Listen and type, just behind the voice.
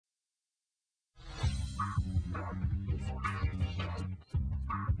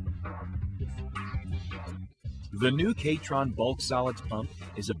The new K-Tron bulk solids pump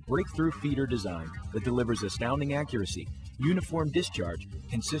is a breakthrough feeder design that delivers astounding accuracy, uniform discharge,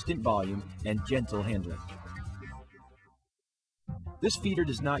 consistent volume, and gentle handling. This feeder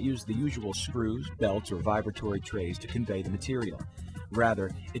does not use the usual screws, belts, or vibratory trays to convey the material.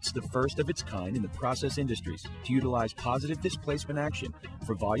 Rather, it's the first of its kind in the process industries to utilize positive displacement action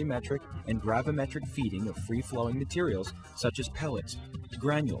for volumetric and gravimetric feeding of free-flowing materials such as pellets,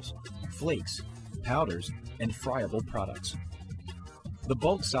 granules, flakes, powders, and friable products. The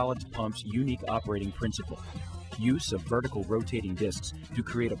bulk solids pump's unique operating principle, use of vertical rotating discs to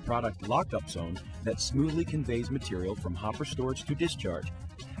create a product lockup zone that smoothly conveys material from hopper storage to discharge,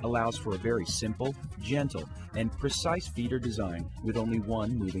 allows for a very simple, gentle, and precise feeder design with only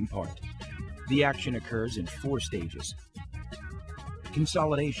one moving part. The action occurs in 4 stages.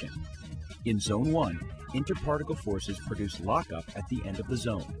 Consolidation. In Zone 1, interparticle forces produce lockup at the end of the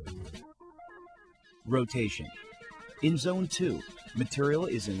zone. Rotation. In Zone 2, material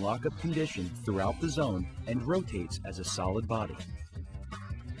is in lockup condition throughout the zone and rotates as a solid body.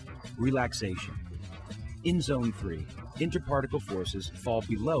 Relaxation. In Zone 3, interparticle forces fall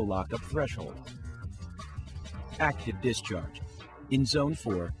below lockup threshold. Active discharge. In Zone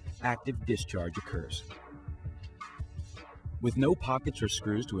 4, active discharge occurs. With no pockets or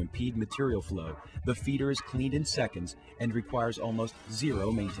screws to impede material flow, the feeder is cleaned in seconds and requires almost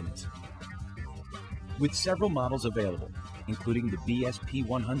zero maintenance. With several models available, including the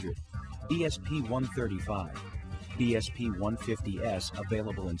BSP-100, BSP-135, BSP-150S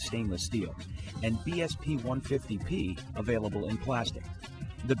available in stainless steel, and BSP-150P available in plastic,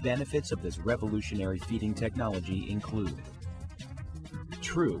 the benefits of this revolutionary feeding technology include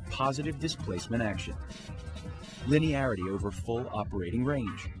true positive displacement action, linearity over full operating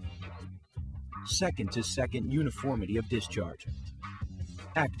range, second-to-second uniformity of discharge,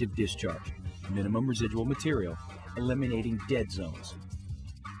 active discharge, minimum residual material, eliminating dead zones,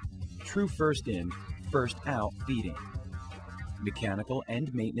 true first in, first out feeding, mechanical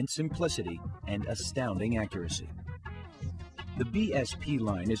and maintenance simplicity, and astounding accuracy. The BSP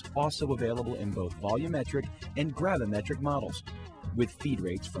line is also available in both volumetric and gravimetric models, with feed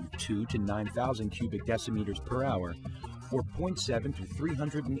rates from 2 to 9,000 cubic decimeters per hour, or 0.7 to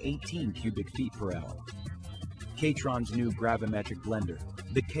 318 cubic feet per hour. K-Tron's new gravimetric blender,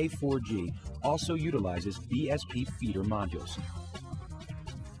 the K4G, also utilizes BSP feeder modules.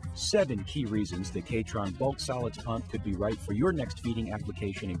 7 key reasons the K-Tron bulk solids pump could be right for your next feeding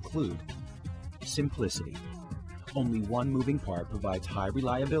application include simplicity. Only one moving part provides high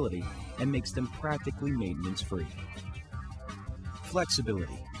reliability and makes them practically maintenance-free.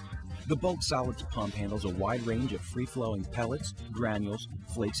 Flexibility. The bulk solids pump handles a wide range of free-flowing pellets, granules,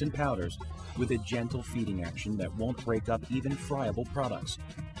 flakes, and powders with a gentle feeding action that won't break up even friable products.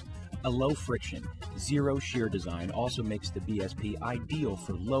 A low-friction, zero-shear design also makes the BSP ideal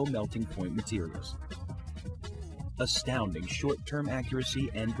for low melting point materials. Astounding short-term accuracy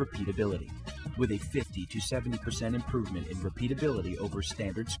and repeatability, with a 50 to 70% improvement in repeatability over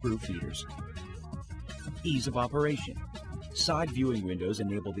standard screw feeders. Ease of operation. Side viewing windows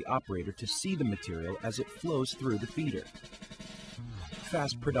enable the operator to see the material as it flows through the feeder.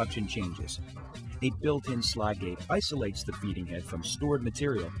 Fast production changes. A built-in slide gate isolates the feeding head from stored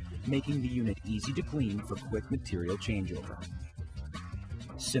material, making the unit easy to clean for quick material changeover.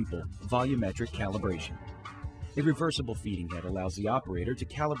 Simple, volumetric calibration. A reversible feeding head allows the operator to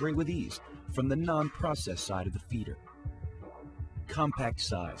calibrate with ease from the non-process side of the feeder. Compact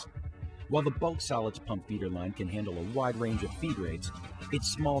size. While the bulk solids pump feeder line can handle a wide range of feed rates,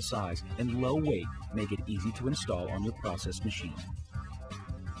 its small size and low weight make it easy to install on your process machine.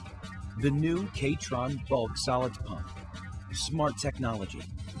 The new K-Tron bulk solids pump. Smart technology,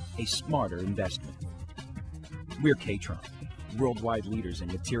 a smarter investment. We're K-Tron, worldwide leaders in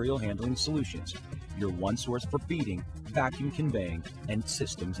material handling solutions, your one source for feeding, vacuum conveying, and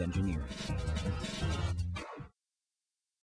systems engineering.